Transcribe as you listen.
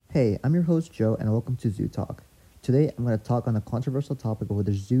Hey, I'm your host Joe, and welcome to Zoo Talk. Today, I'm going to talk on the controversial topic of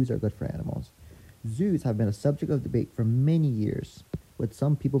whether zoos are good for animals. Zoos have been a subject of debate for many years, with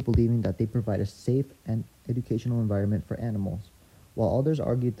some people believing that they provide a safe and educational environment for animals, while others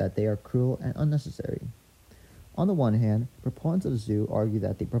argued that they are cruel and unnecessary. On the one hand, proponents of zoo argue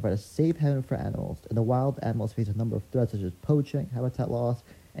that they provide a safe haven for animals. In the wild, animals face a number of threats such as poaching, habitat loss,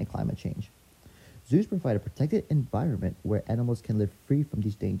 and climate change. Zoos provide a protected environment where animals can live free from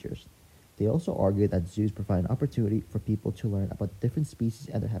these dangers. They also argue that zoos provide an opportunity for people to learn about different species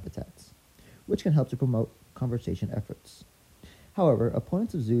and their habitats, which can help to promote conservation efforts. However,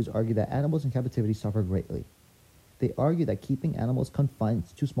 opponents of zoos argue that animals in captivity suffer greatly. They argue that keeping animals confined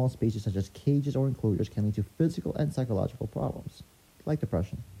to small spaces such as cages or enclosures can lead to physical and psychological problems, like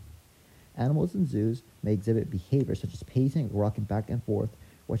depression. Animals in zoos may exhibit behaviors such as pacing, rocking back and forth,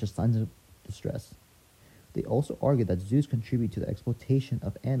 or such signs of distress. They also argue that zoos contribute to the exploitation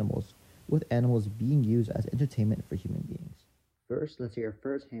of animals, with animals being used as entertainment for human beings. First, let's hear a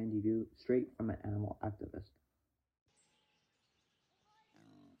first-hand review straight from an animal activist.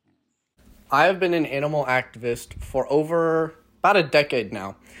 I have been an animal activist for over about a decade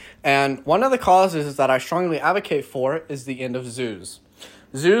now, and one of the causes that I strongly advocate for is the end of zoos.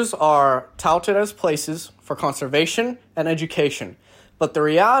 Zoos are touted as places for conservation and education, but the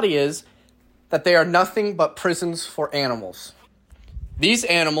reality is that they are nothing but prisons for animals. These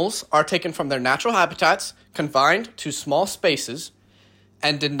animals are taken from their natural habitats, confined to small spaces,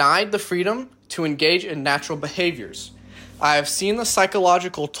 and denied the freedom to engage in natural behaviors. I have seen the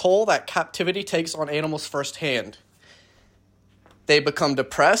psychological toll that captivity takes on animals firsthand. They become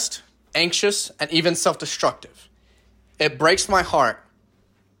depressed, anxious, and even self-destructive. It breaks my heart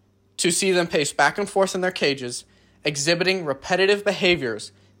to see them pace back and forth in their cages, exhibiting repetitive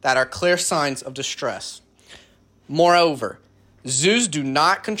behaviors that are clear signs of distress. Moreover, zoos do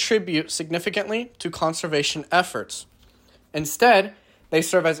not contribute significantly to conservation efforts. Instead, they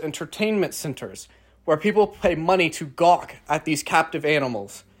serve as entertainment centers where people pay money to gawk at these captive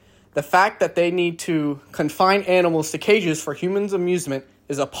animals. The fact that they need to confine animals to cages for humans' amusement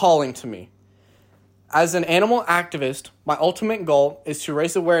is appalling to me. As an animal activist, my ultimate goal is to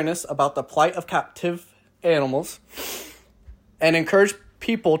raise awareness about the plight of captive animals and encourage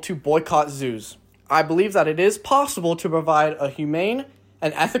people to boycott zoos. I believe that it is possible to provide a humane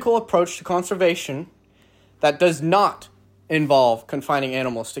and ethical approach to conservation that does not involve confining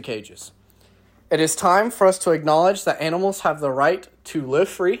animals to cages. It is time for us to acknowledge that animals have the right to live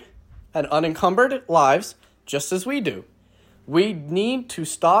free and unencumbered lives just as we do. We need to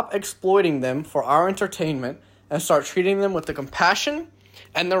stop exploiting them for our entertainment and start treating them with the compassion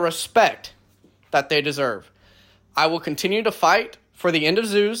and the respect that they deserve. I will continue to fight for the end of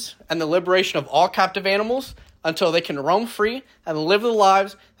zoos and the liberation of all captive animals until they can roam free and live the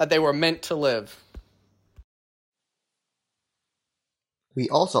lives that they were meant to live. We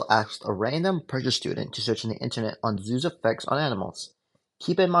also asked a random Persia student to search on the internet on zoos' effects on animals.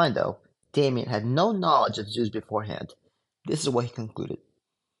 Keep in mind, though, Damien had no knowledge of zoos beforehand. This is what he concluded.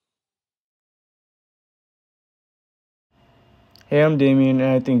 Hey, I'm Damien,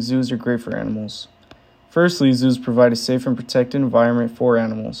 and I think zoos are great for animals. Firstly, zoos provide a safe and protected environment for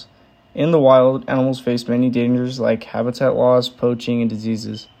animals. In the wild, animals face many dangers like habitat loss, poaching, and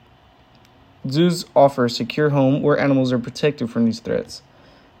diseases. Zoos offer a secure home where animals are protected from these threats.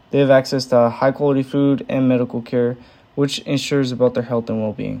 They have access to high-quality food and medical care, which ensures about their health and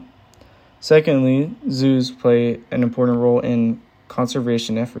well-being. Secondly, zoos play an important role in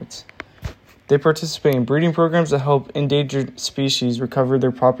conservation efforts. They participate in breeding programs that help endangered species recover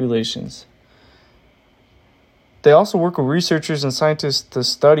their populations. They also work with researchers and scientists to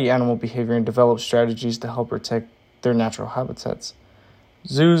study animal behavior and develop strategies to help protect their natural habitats.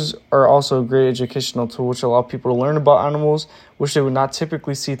 Zoos are also a great educational tool which allow people to learn about animals which they would not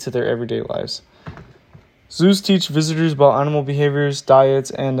typically see to their everyday lives. Zoos teach visitors about animal behaviors,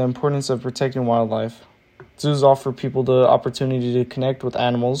 diets, and the importance of protecting wildlife. Zoos offer people the opportunity to connect with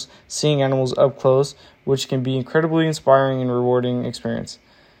animals, seeing animals up close, which can be incredibly inspiring and rewarding experience.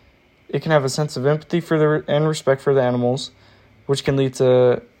 It can have a sense of empathy and respect for the animals, which can lead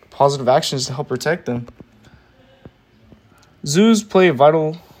to positive actions to help protect them. Zoos play a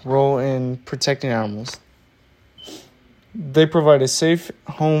vital role in protecting animals. They provide a safe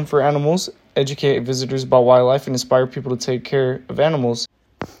home for animals, educate visitors about wildlife, and inspire people to take care of animals.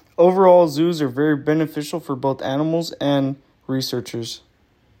 Overall, zoos are very beneficial for both animals and researchers.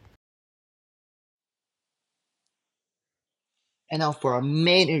 And now for our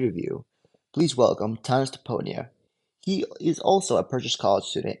main interview, please welcome Thomas Taponia. He is also a Purchase College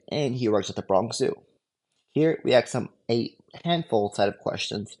student and he works at the Bronx Zoo. Here we ask him a a handful set of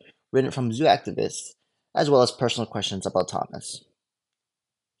questions written from zoo activists, as well as personal questions about Thomas.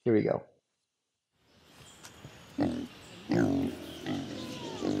 Here we go.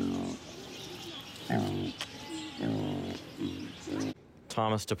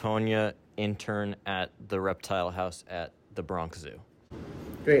 Thomas Taponia, intern at the Reptile House at the Bronx Zoo.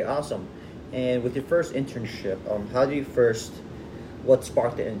 Great, awesome. And with your first internship, what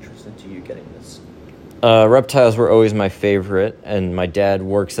sparked the interest into you getting this? Reptiles were always my favorite, and my dad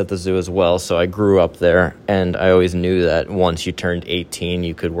works at the zoo as well, so I grew up there, and I always knew that once you turned 18,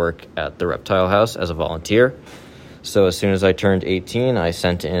 you could work at the Reptile House as a volunteer. So as soon as I turned 18, I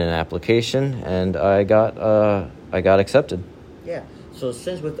sent in an application, and I got accepted. Yeah. So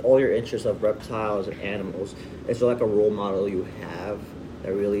since with all your interests of reptiles and animals, is there like a role model you have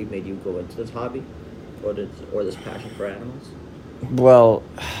that really made you go into this hobby or this passion for animals? Well,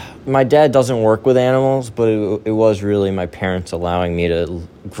 my dad doesn't work with animals, but it was really my parents allowing me to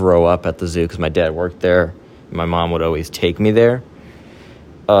grow up at the zoo because my dad worked there. My mom would always take me there.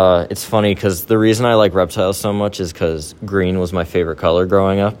 It's funny because the reason I like reptiles so much is because green was my favorite color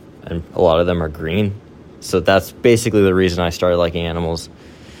growing up, and a lot of them are green. So that's basically the reason I started liking animals.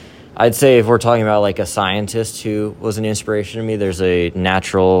 I'd say if we're talking about like a scientist who was an inspiration to me, there's a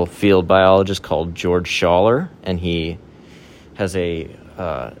natural field biologist called George Schaller, and he has a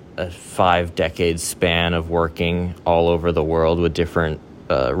 5-decade span of working all over the world with different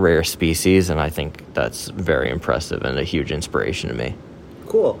rare species, and I think that's very impressive and a huge inspiration to me.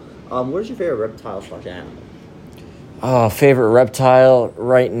 Cool. What is your favorite reptile/animal? Oh, favorite reptile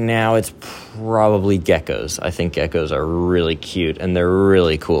right now, it's probably geckos. I think geckos are really cute, and they're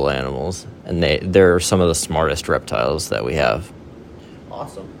really cool animals, and they're some of the smartest reptiles that we have.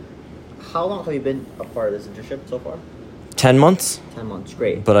 Awesome. How long have you been a part of this internship so far? 10 months. 10 months,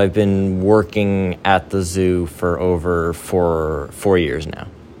 great. But I've been working at the zoo for over 4 years now.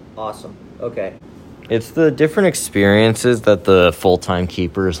 Awesome. Okay. It's the different experiences that the full-time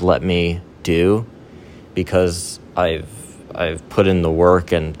keepers let me do because I've put in the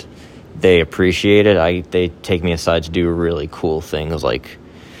work and they appreciate it. They take me aside to do really cool things like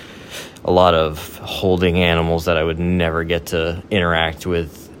a lot of holding animals that I would never get to interact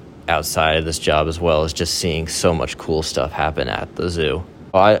with outside of this job, as well as just seeing so much cool stuff happen at the zoo.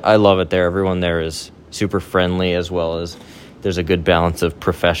 I love it there. Everyone there is super friendly, as well as there's a good balance of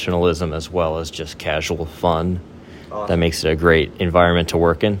professionalism as well as just casual fun. Awesome. That makes it a great environment to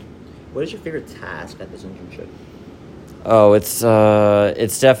work in. What is your favorite task at this internship? Oh,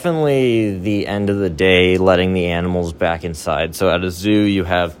 it's definitely the end of the day letting the animals back inside. So at a zoo, you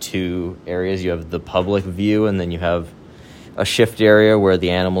have 2 areas. You have the public view, and then you have a shift area where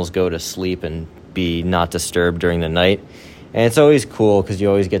the animals go to sleep and be not disturbed during the night. And it's always cool because you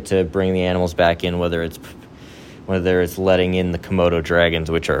always get to bring the animals back in, whether it's letting in the Komodo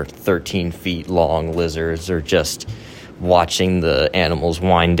dragons, which are 13 feet long lizards, or just watching the animals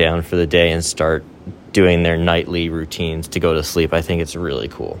wind down for the day and start doing their nightly routines to go to sleep. I think it's really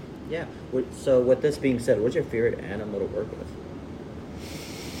cool. Yeah. So with this being said, what's your favorite animal to work with?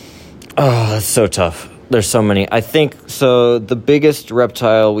 Oh, that's so tough. There's so many. I think, so the biggest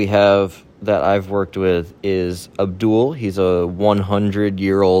reptile we have that I've worked with is Abdul. He's a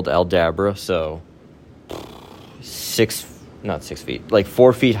 100-year-old Aldabra, so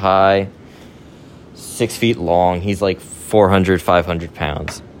 4 feet high, 6 feet long. He's like 400, 500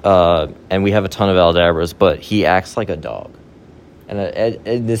 pounds. And we have a ton of Aldabras, but he acts like a dog.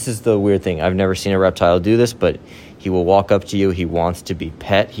 And this is the weird thing. I've never seen a reptile do this, but he will walk up to you. He wants to be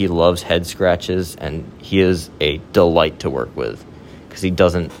pet. He loves head scratches, and he is a delight to work with because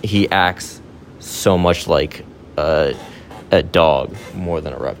he acts so much like a dog more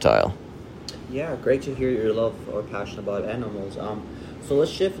than a reptile. Yeah, great to hear your love or passion about animals. So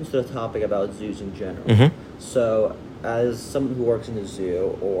let's shift into the topic about zoos in general. Mm-hmm. So as someone who works in the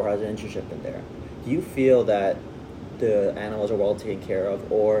zoo or has an internship in there, do you feel that the animals are well taken care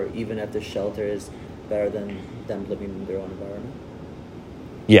of, or even if the shelter is better than them living in their own environment?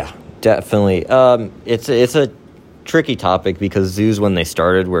 Yeah, definitely. It's a tricky topic because zoos, when they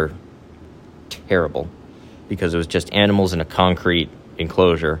started, were terrible because it was just animals in a concrete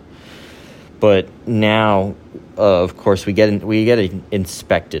enclosure. But now, of course, we get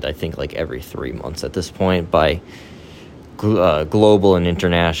inspected, I think, like every 3 months at this point by global and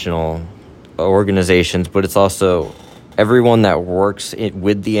international organizations. But it's also everyone that works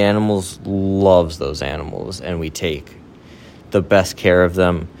with the animals loves those animals, and we take the best care of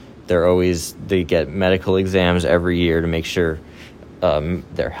them. They get medical exams every year to make sure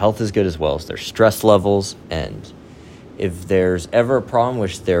their health is good, as well as their stress levels, and if there's ever a problem,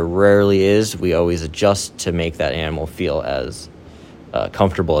 which there rarely is, we always adjust to make that animal feel as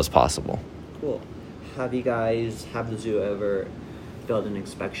comfortable as possible. Cool. Have the zoo ever failed an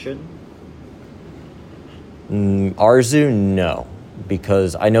inspection? Our zoo, no,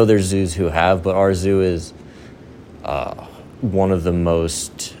 because I know there's zoos who have, but our zoo is one of the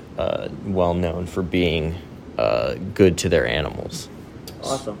most well-known for being good to their animals.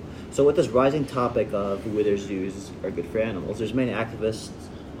 Awesome. So with this rising topic of whether zoos are good for animals, there's many activists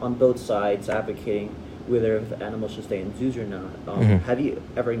on both sides advocating whether animals should stay in zoos or not. Have you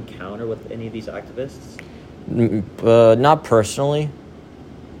ever encountered with any of these activists? Not personally,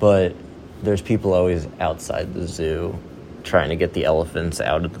 but there's people always outside the zoo trying to get the elephants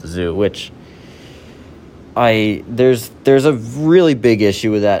out of the zoo, which there's a really big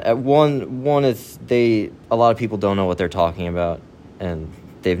issue with that. One is a lot of people don't know what they're talking about, and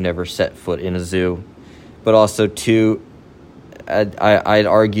they've never set foot in a zoo. But also, two, I'd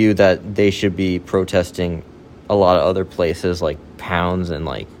argue that they should be protesting a lot of other places like pounds and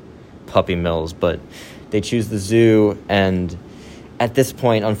like puppy mills, but they choose the zoo. And at this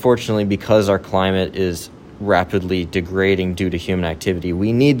point, unfortunately, because our climate is rapidly degrading due to human activity,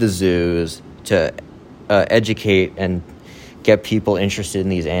 we need the zoos to educate and get people interested in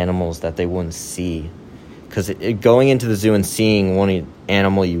these animals that they wouldn't see. Because going into the zoo and seeing one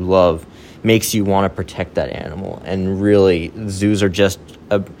animal you love makes you want to protect that animal. And really, zoos are just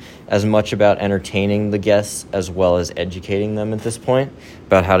as much about entertaining the guests as well as educating them at this point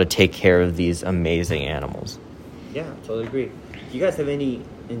about how to take care of these amazing animals. Yeah, totally agree. Do you guys have any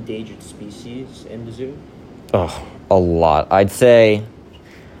endangered species in the zoo? Oh, a lot. I'd say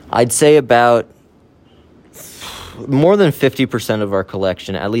about more than 50% of our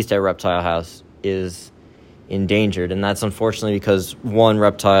collection, at least at Reptile House, is endangered. And that's unfortunately because, one,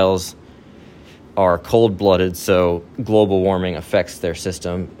 reptiles are cold-blooded, so global warming affects their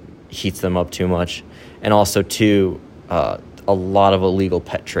system, heats them up too much. And also, two, a lot of illegal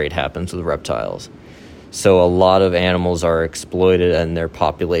pet trade happens with reptiles. So a lot of animals are exploited and their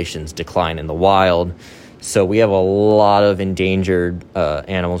populations decline in the wild. So we have a lot of endangered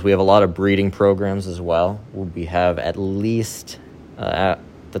animals. We have a lot of breeding programs as well. We have at least, at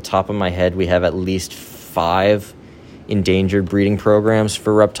the top of my head, we have at least 5 endangered breeding programs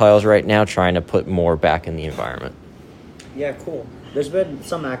for reptiles right now, trying to put more back in the environment. Yeah, cool. There's been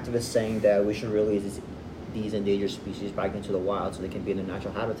some activists saying that we should release these endangered species back into the wild so they can be in their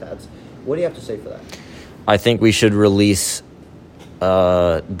natural habitats. What do you have to say for that? I think we should release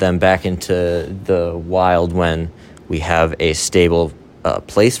them back into the wild when we have a stable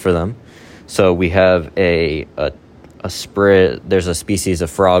place for them. So we have a spray. There's a species of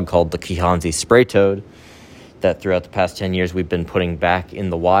frog called the Kihansi spray toad that throughout the past 10 years we've been putting back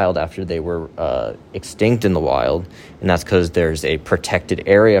in the wild after they were extinct in the wild, and that's because there's a protected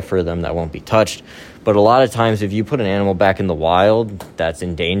area for them that won't be touched. But a lot of times if you put an animal back in the wild that's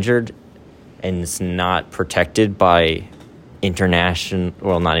endangered and it's not protected by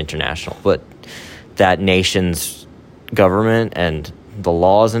not international, but that nation's government and the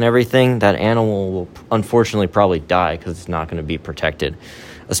laws and everything, that animal will unfortunately probably die because it's not going to be protected.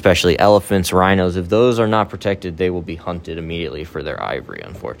 Especially elephants, rhinos, if those are not protected, they will be hunted immediately for their ivory,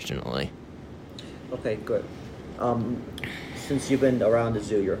 unfortunately. Okay, good. Since you've been around the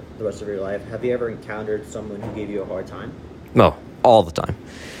zoo the rest of your life, have you ever encountered someone who gave you a hard time? No, all the time.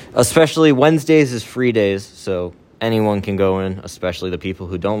 Especially Wednesdays is free days, so anyone can go in, especially the people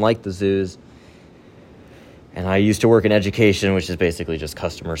who don't like the zoos. And I used to work in education, which is basically just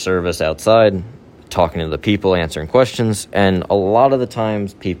customer service outside, talking to the people, answering questions. And a lot of the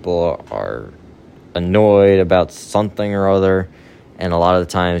times people are annoyed about something or other. And a lot of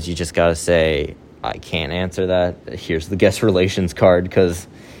the times you just got to say, I can't answer that. Here's the guest relations card, because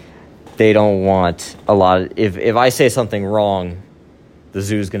they don't want a lot of, if I say something wrong, the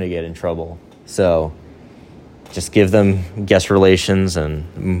zoo's going to get in trouble. So just give them guest relations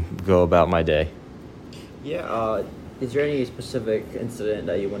and go about my day. Yeah, is there any specific incident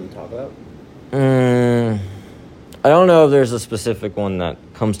that you want to talk about? I don't know if there's a specific one that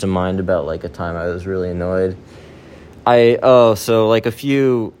comes to mind about like a time I was really annoyed. So like a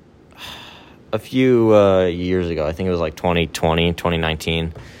few years ago, I think it was like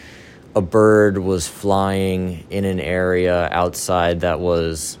 2019, a bird was flying in an area outside that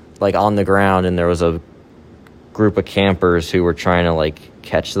was like on the ground, and there was a group of campers who were trying to like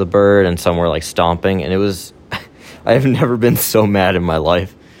catch the bird, and some were like stomping, and it was I have never been so mad in my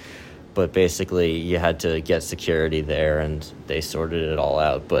life. But basically you had to get security there and they sorted it all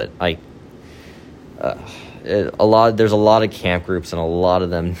out. But there's a lot of camp groups, and a lot of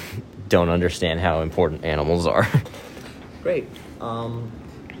them don't understand how important animals are. Great.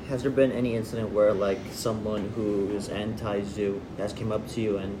 Has there been any incident where like someone who is anti-zoo has came up to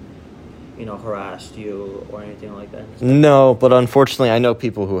you and harassed you or anything like that? No, but unfortunately, I know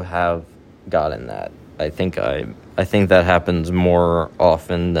people who have gotten that. I think that happens more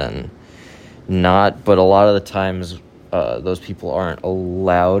often than not, but a lot of the times those people aren't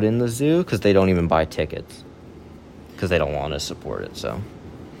allowed in the zoo because they don't even buy tickets because they don't want to support it. So,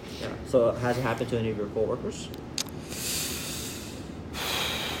 yeah. So has it happened to any of your coworkers?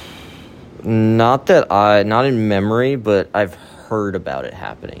 Not in memory, but I've heard about it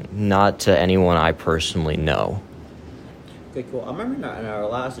happening. Not to anyone I personally know. Okay, cool. I remember in our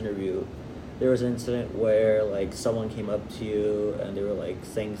last interview, there was an incident where like someone came up to you and they were like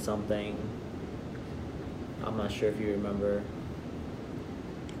saying something. I'm not sure if you remember.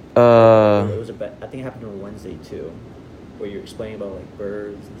 It was I think it happened on Wednesday too, where you're explaining about like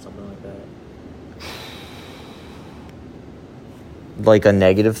birds and something like that. Like a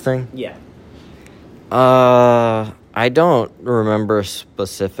negative thing? Yeah. I don't remember a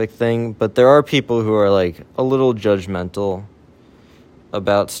specific thing, but there are people who are like a little judgmental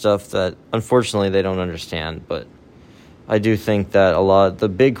about stuff that unfortunately they don't understand. But I do think that the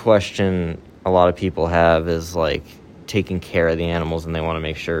big question a lot of people have is like taking care of the animals, and they want to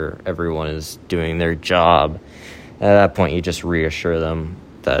make sure everyone is doing their job. At that point, you just reassure them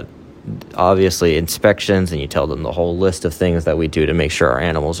that obviously inspections, and you tell them the whole list of things that we do to make sure our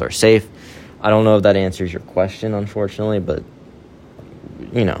animals are safe. I don't know if that answers your question, unfortunately, but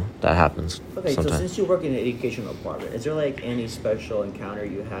that happens. Okay, sometimes. So since you work in an educational department, is there like any special encounter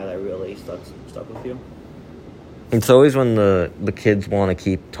you had that really stuck with you? It's always when the kids want to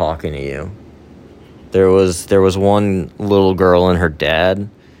keep talking to you. There was one little girl and her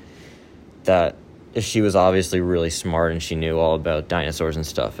dad that she was obviously really smart and she knew all about dinosaurs and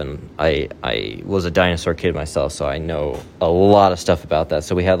stuff, and I was a dinosaur kid myself, so I know a lot of stuff about that.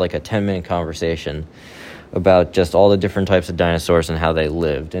 So we had like a 10-minute conversation about just all the different types of dinosaurs and how they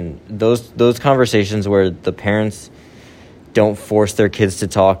lived, and those conversations where the parents don't force their kids to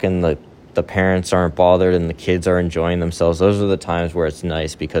talk and the parents aren't bothered and the kids are enjoying themselves, those are the times where it's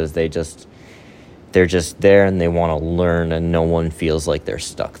nice because they're just there and they want to learn and no one feels like they're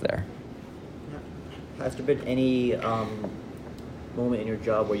stuck there. Has there been any moment in your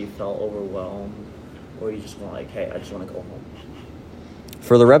job where you felt overwhelmed, or you just want like, hey, I just want to go home?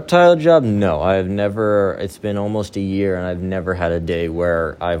 For the reptile job, no. I've never. It's been almost a year, and I've never had a day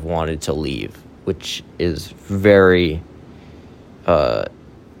where I've wanted to leave, which is very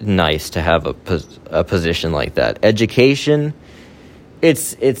nice to have a position like that. Education,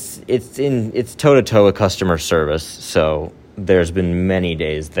 it's toe to toe with customer service. So there's been many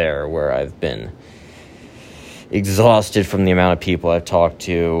days there where I've been exhausted from the amount of people I've talked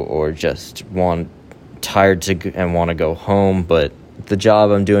to, or just tired and want to go home. But the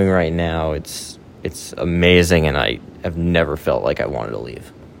job I'm doing right now, it's amazing, and I have never felt like I wanted to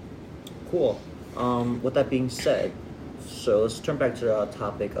leave. Cool. With that being said, so let's turn back to the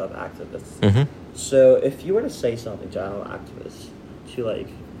topic of activists. Mm-hmm. So if you were to say something to animal activists to like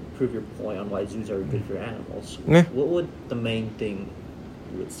prove your point on why zoos are good for animals, what would the main thing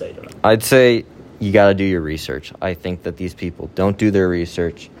you would say to them? I'd say you got to do your research. I think that these people don't do their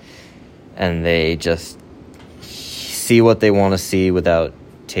research, and they just see what they want to see without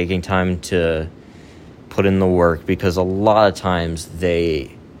taking time to put in the work, because a lot of times the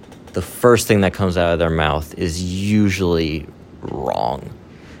first thing that comes out of their mouth is usually wrong.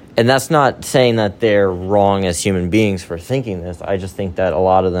 And that's not saying that they're wrong as human beings for thinking this. I just think that a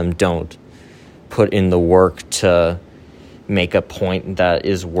lot of them don't put in the work to make a point that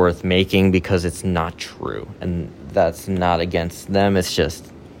is worth making, because it's not true. And that's not against them. It's just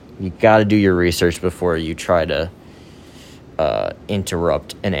you got to do your research before you try to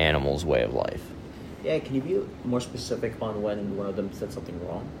interrupt an animal's way of life. Yeah, can you be more specific on when one of them said something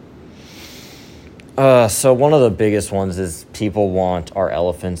wrong? So one of the biggest ones is people want our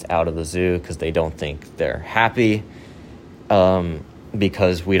elephants out of the zoo because they don't think they're happy.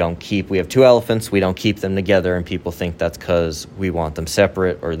 Because we have 2 elephants, we don't keep them together, and people think that's because we want them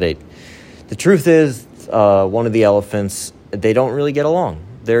separate, or the truth is, one of the elephants, they don't really get along.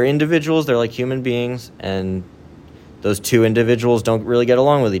 They're individuals, they're like human beings, and those 2 individuals don't really get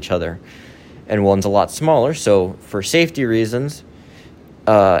along with each other. And one's a lot smaller, so for safety reasons,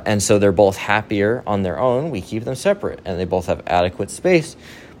 and so they're both happier on their own, we keep them separate, and they both have adequate space.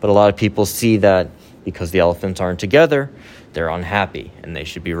 But a lot of people see that because the elephants aren't together, they're unhappy and they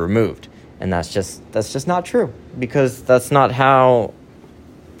should be removed. And that's just not true, because that's not how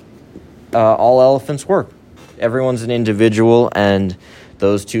all elephants work. Everyone's an individual, and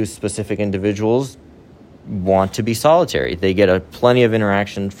those 2 specific individuals want to be solitary. They get plenty of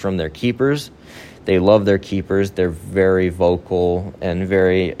interaction from their keepers. They love their keepers. They're very vocal and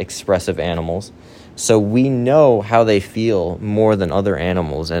very expressive animals. So we know how they feel more than other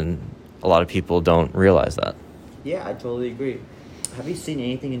animals, and a lot of people don't realize that. Yeah, I totally agree. Have you seen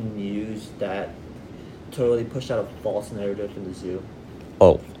anything in the news that totally pushed out a false narrative in the zoo?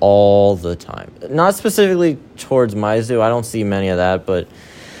 Oh, all the time. Not specifically towards my zoo. I don't see many of that, but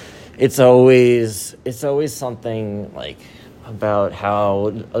it's always something like about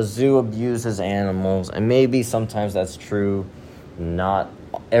how a zoo abuses animals, and maybe sometimes that's true. Not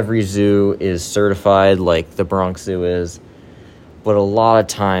every zoo is certified like the Bronx Zoo is, but a lot of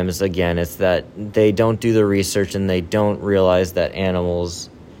times, again, it's that they don't do the research and they don't realize that animals,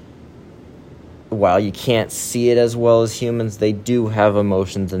 while you can't see it as well as humans, they do have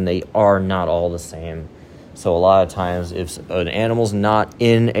emotions and they are not all the same. So a lot of times, if an animal's not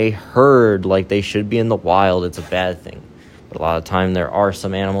in a herd like they should be in the wild, it's a bad thing. But a lot of time, there are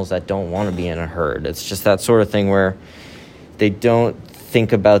some animals that don't want to be in a herd. It's just that sort of thing where they don't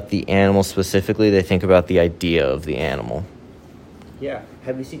think about the animal specifically, they think about the idea of the animal. Yeah.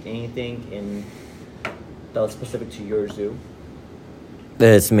 Have you seen anything that was specific to your zoo?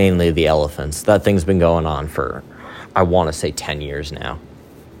 It's mainly the elephants. That thing's been going on for, I want to say, 10 years now.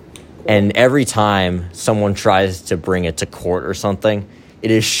 And every time someone tries to bring it to court or something,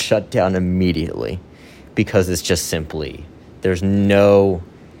 it is shut down immediately because it's just simply, there's no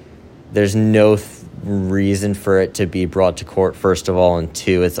reason for it to be brought to court, first of all, and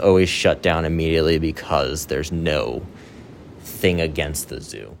two, it's always shut down immediately because there's no thing against the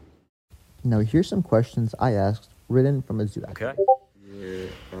zoo. Now, here's some questions I asked written from a zoo activist. Okay.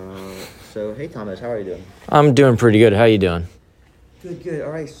 So, hey Thomas, how are you doing? I'm doing pretty good. How you doing? Good. All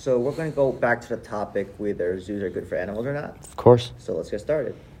right, so we're going to go back to the topic whether zoos are good for animals or not. Of course. So let's get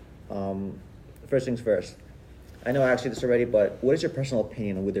started. First things first. I know I asked you this already, but what is your personal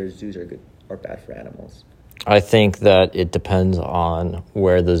opinion on whether zoos are good or bad for animals? I think that it depends on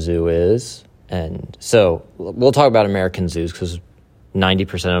where the zoo is. And so we'll talk about American zoos because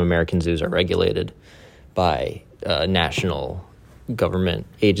 90% of American zoos are regulated by national government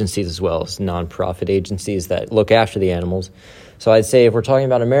agencies as well as nonprofit agencies that look after the animals. So I'd say if we're talking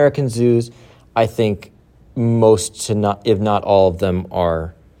about American zoos, I think most, if not all of them,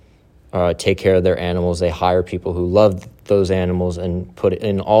 are take care of their animals. They hire people who love those animals and put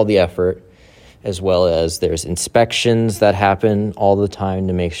in all the effort, as well as there's inspections that happen all the time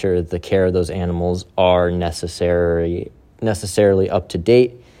to make sure the care of those animals are necessarily up to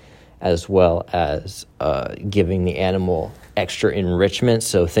date, as well as giving the animal extra enrichment,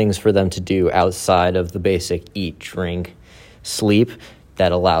 so things for them to do outside of the basic eat, drink, sleep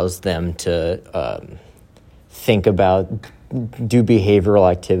that allows them to think about, do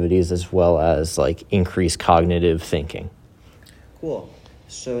behavioral activities, as well as like increase cognitive thinking. Cool.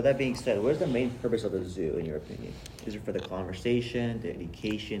 So that being said, what is the main purpose of the zoo in your opinion? Is it for the conversation, the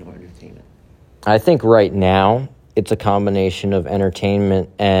education, or entertainment? I think right now it's a combination of entertainment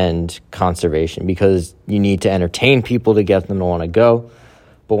and conservation, because you need to entertain people to get them to want to go.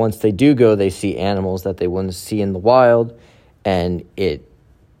 But once they do go, they see animals that they wouldn't see in the wild, and it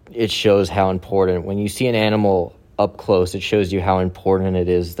shows how important, when you see an animal up close, it shows you how important it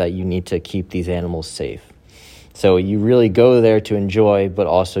is that you need to keep these animals safe. So you really go there to enjoy, but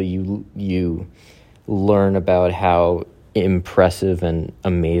also you learn about how impressive and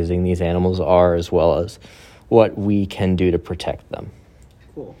amazing these animals are, as well as what we can do to protect them.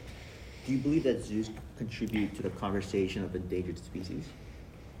 Cool. Do you believe that zoos contribute to the conservation of endangered species?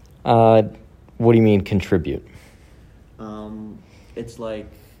 What do you mean contribute? It's like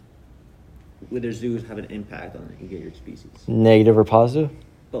whether zoos have an impact on endangered species. Negative or positive?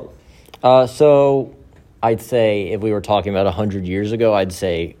 Both. So I'd say if we were talking about 100 years ago, I'd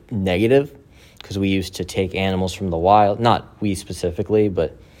say negative, because we used to take animals from the wild. Not we specifically,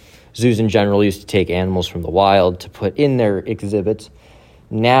 but zoos in general used to take animals from the wild to put in their exhibits.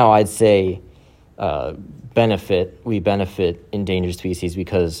 Now I'd say we benefit endangered species,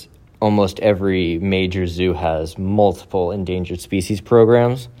 because almost every major zoo has multiple endangered species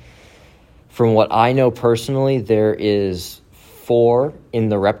programs. From what I know personally, there is 4 in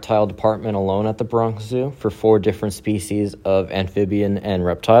the reptile department alone at the Bronx Zoo for 4 different species of amphibian and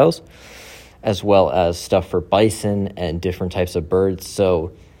reptiles, as well as stuff for bison and different types of birds.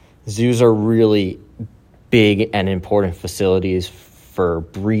 So zoos are really big and important facilities for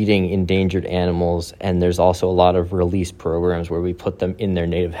breeding endangered animals, and there's also a lot of release programs where we put them in their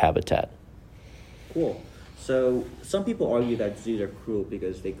native habitat. Cool. So some people argue that zoos are cruel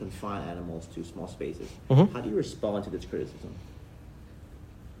because they confine animals to small spaces. Mm-hmm. How do you respond to this criticism?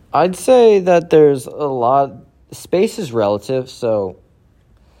 I'd say that there's a lot. Space is relative, so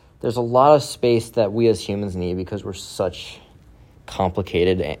there's a lot of space that we as humans need because we're such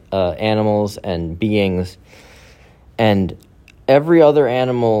complicated animals and beings. And every other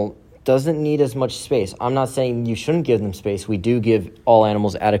animal doesn't need as much space. I'm not saying you shouldn't give them space. We do give all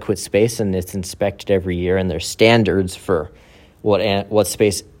animals adequate space, and it's inspected every year, and there's standards for what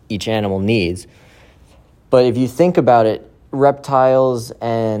space each animal needs. But if you think about it, reptiles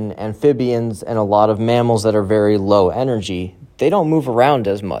and amphibians and a lot of mammals that are very low energy, they don't move around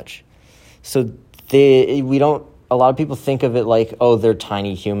as much. So a lot of people think of it like, oh, they're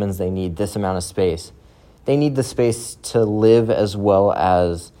tiny humans, they need this amount of space. They need the space to live as well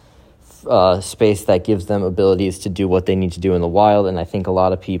as space that gives them abilities to do what they need to do in the wild. And I think a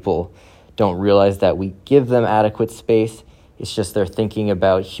lot of people don't realize that we give them adequate space. It's just they're thinking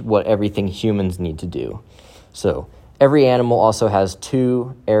about what everything humans need to do. So every animal also has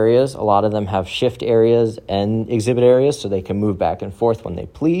 2 areas. A lot of them have shift areas and exhibit areas, so they can move back and forth when they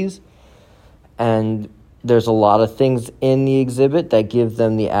please. And there's a lot of things in the exhibit that give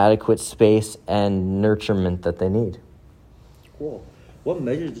them the adequate space and nurturement that they need. Cool. What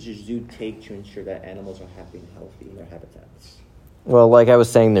measures does your zoo take to ensure that animals are happy and healthy in their habitats? Well, like I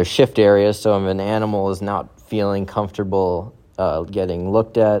was saying, there's shift areas, so if an animal is not feeling comfortable getting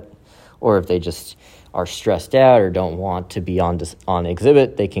looked at, or if they just are stressed out or don't want to be on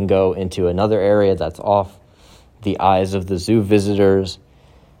exhibit, they can go into another area that's off the eyes of the zoo visitors.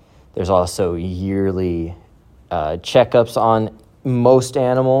 There's also yearly checkups on most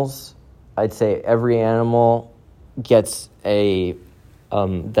animals. I'd say every animal gets the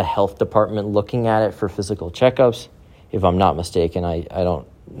health department looking at it for physical checkups. If I'm not mistaken, I don't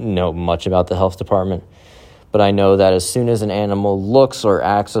know much about the health department, but I know that as soon as an animal looks or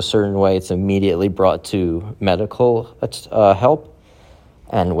acts a certain way, it's immediately brought to medical help.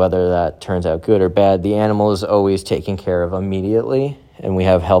 And whether that turns out good or bad, the animal is always taken care of immediately. And we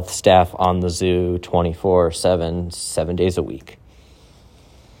have health staff on the zoo 24/7, 7 days a week.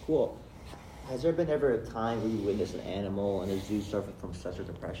 Cool. Has there been ever a time where you witnessed an animal in a zoo suffer from stress or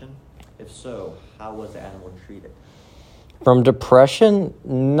depression? If so, how was the animal treated? From depression,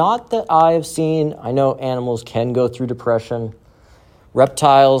 not that I've seen. I know animals can go through depression.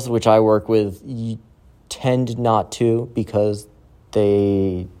 Reptiles, which I work with, tend not to because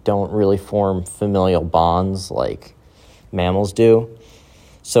they don't really form familial bonds like mammals do.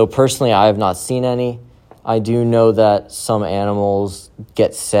 So personally, I have not seen any. I do know that some animals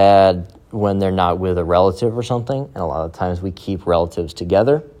get sad when they're not with a relative or something, and a lot of times we keep relatives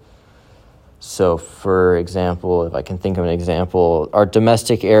together. So, for example, if I can think of an example, our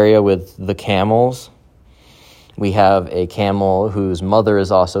domestic area with the camels, we have a camel whose mother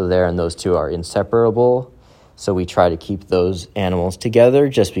is also there, and those two are inseparable. So we try to keep those animals together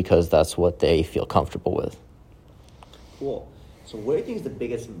just because that's what they feel comfortable with. Cool. So what do you think is the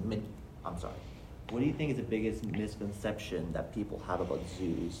biggest what do you think is the biggest misconception that people have about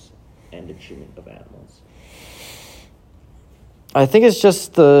zoos and the treatment of animals? I think it's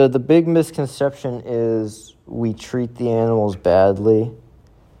just the big misconception is we treat the animals badly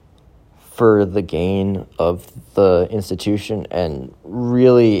for the gain of the institution, and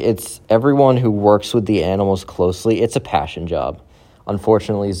really it's everyone who works with the animals closely. It's a passion job.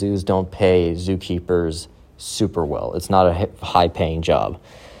 Unfortunately, zoos don't pay zookeepers super well. It's not a high-paying job.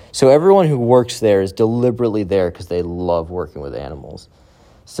 So everyone who works there is deliberately there because they love working with animals.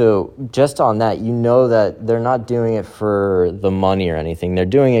 So just on that, you know that they're not doing it for the money or anything. They're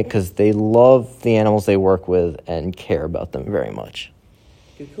doing it because they love the animals they work with and care about them very much.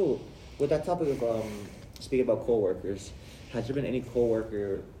 Okay, cool. With that topic of speaking about coworkers, has there been any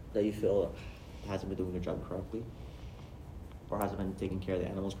coworker that you feel hasn't been doing their job correctly, or hasn't been taking care of the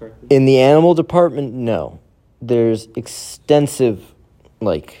animals correctly? In the animal department, no. There's extensive,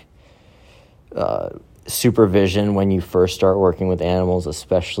 supervision when you first start working with animals,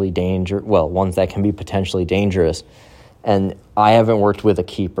 especially ones that can be potentially dangerous. And I haven't worked with a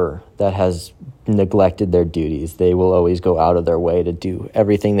keeper that has neglected their duties. They will always go out of their way to do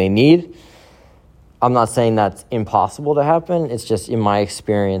everything they need. I'm not saying that's impossible to happen. It's just in my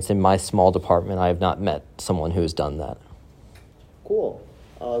experience, in my small department, I have not met someone who's done that. Cool.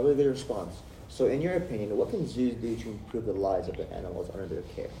 Really good response. So in your opinion, what can zoos do to improve the lives of the animals under their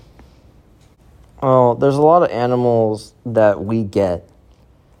care? Well, there's a lot of animals that we get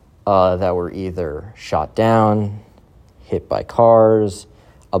that were either shot down, hit by cars,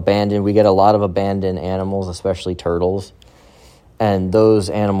 abandoned. We get a lot of abandoned animals, especially turtles. And those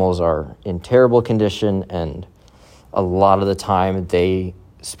animals are in terrible condition, and a lot of the time they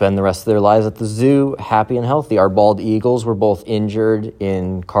spend the rest of their lives at the zoo happy and healthy. Our bald eagles were both injured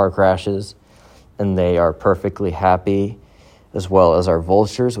in car crashes, and they are perfectly happy, as well as our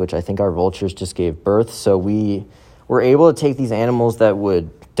vultures, which I think our vultures just gave birth. So we were able to take these animals that would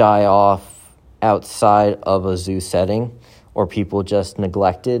die off outside of a zoo setting, or people just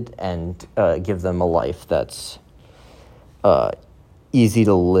neglected, and give them a life that's easy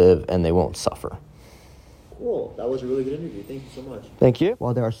to live and they won't suffer. Cool. That was a really good interview. Thank you so much. Thank you.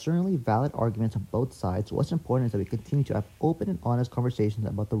 While there are certainly valid arguments on both sides, what's important is that we continue to have open and honest conversations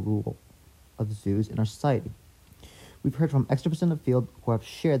about the role of zoos in our society. We've heard from experts in the field who have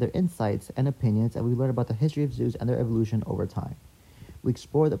shared their insights and opinions, and we learned about the history of zoos and their evolution over time. We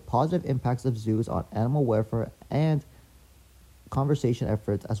explore the positive impacts of zoos on animal welfare and conservation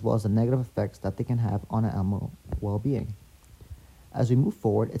efforts, as well as the negative effects that they can have on animal well-being. As we move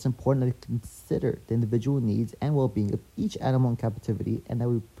forward, it's important that we consider the individual needs and well-being of each animal in captivity, and that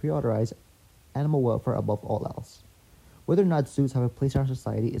we prioritize animal welfare above all else. Whether or not zoos have a place in our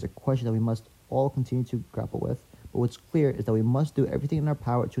society is a question that we must all continue to grapple with, but what's clear is that we must do everything in our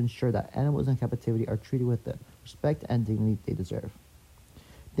power to ensure that animals in captivity are treated with the respect and dignity they deserve.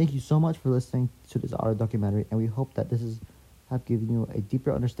 Thank you so much for listening to this audio documentary, and we hope that this have given you a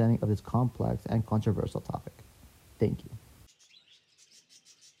deeper understanding of this complex and controversial topic. Thank you.